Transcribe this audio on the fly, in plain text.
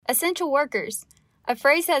Essential workers, a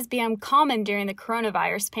phrase has become common during the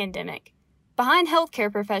coronavirus pandemic. Behind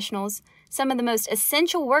healthcare professionals, some of the most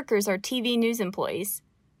essential workers are TV news employees,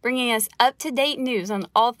 bringing us up-to-date news on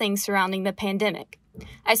all things surrounding the pandemic.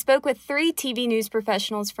 I spoke with 3 TV news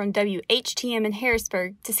professionals from WHTM in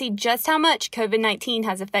Harrisburg to see just how much COVID-19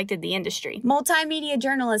 has affected the industry. Multimedia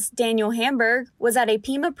journalist Daniel Hamburg was at a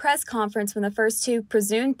Pima press conference when the first 2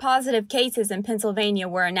 presumed positive cases in Pennsylvania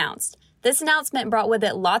were announced. This announcement brought with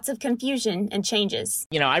it lots of confusion and changes.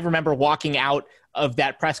 I remember walking out of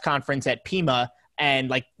that press conference at Pima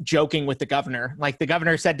and joking with the governor. The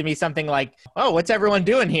governor said to me something like, "Oh, what's everyone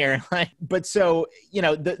doing here?" But so,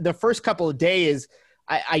 the first couple of days,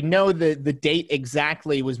 I know the date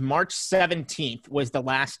exactly was March 17th was the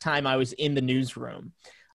last time I was in the newsroom.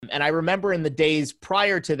 And I remember in the days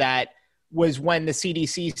prior to that was when the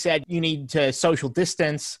CDC said you need to social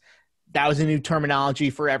distance. That was a new terminology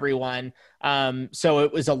for everyone. So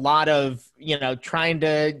it was a lot of, trying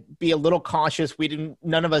to be a little cautious.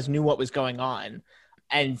 None of us knew what was going on.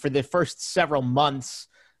 And for the first several months,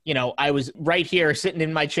 I was right here sitting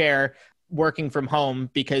in my chair working from home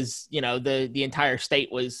because, the entire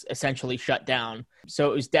state was essentially shut down.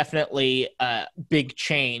 So it was definitely a big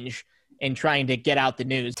change in trying to get out the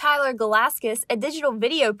news. Tyler Galaskis, a digital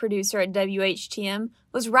video producer at WHTM,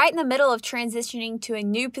 was right in the middle of transitioning to a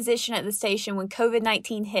new position at the station when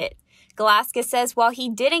COVID-19 hit. Galaskis says while he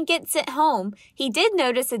didn't get sent home, he did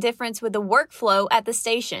notice a difference with the workflow at the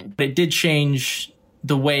station. It did change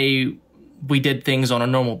the way we did things on a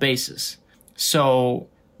normal basis. So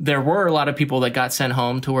there were a lot of people that got sent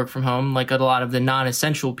home to work from home, like a lot of the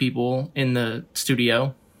non-essential people in the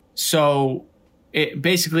studio. So it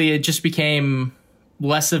just became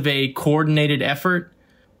less of a coordinated effort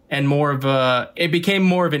and it became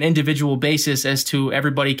more of an individual basis as to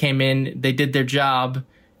everybody came in, they did their job,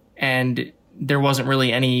 and there wasn't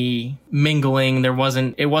really any mingling. It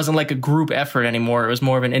wasn't like a group effort anymore. It was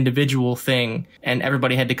more of an individual thing, and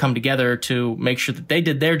everybody had to come together to make sure that they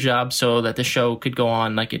did their job so that the show could go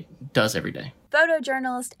on like it does every day.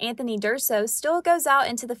 Photojournalist Anthony Durso still goes out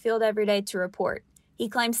into the field every day to report. He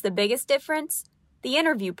claims the biggest difference? The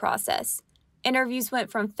interview process. Interviews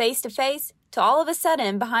went from face-to-face to all of a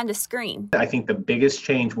sudden behind a screen. I think the biggest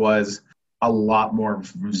change was a lot more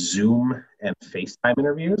Zoom and FaceTime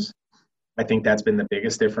interviews. I think that's been the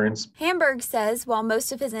biggest difference. Hamburg says while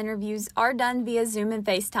most of his interviews are done via Zoom and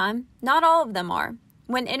FaceTime, not all of them are.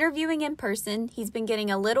 When interviewing in person, he's been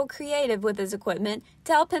getting a little creative with his equipment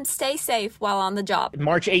to help him stay safe while on the job.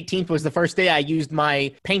 March 18th was the first day I used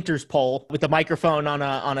my painter's pole with the microphone on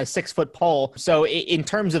a 6-foot pole. So in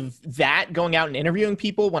terms of that, going out and interviewing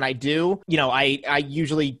people, when I do,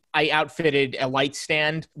 I outfitted a light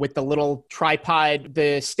stand with the little tripod,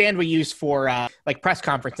 the stand we use for press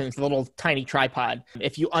conferences, the little tiny tripod.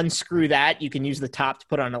 If you unscrew that, you can use the top to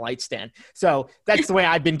put on a light stand. So that's the way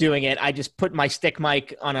I've been doing it. I just put my stick mic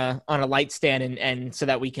on a light stand and so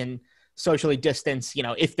that we can socially distance,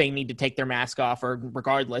 if they need to take their mask off, or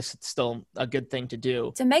regardless, it's still a good thing to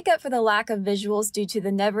do. To make up for the lack of visuals due to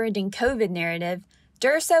the never-ending COVID narrative,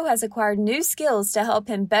 Durso has acquired new skills to help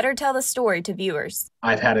him better tell the story to viewers.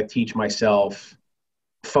 I've had to teach myself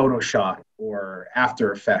Photoshop or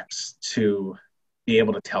After Effects to be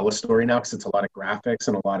able to tell a story now, because it's a lot of graphics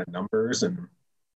and a lot of numbers, and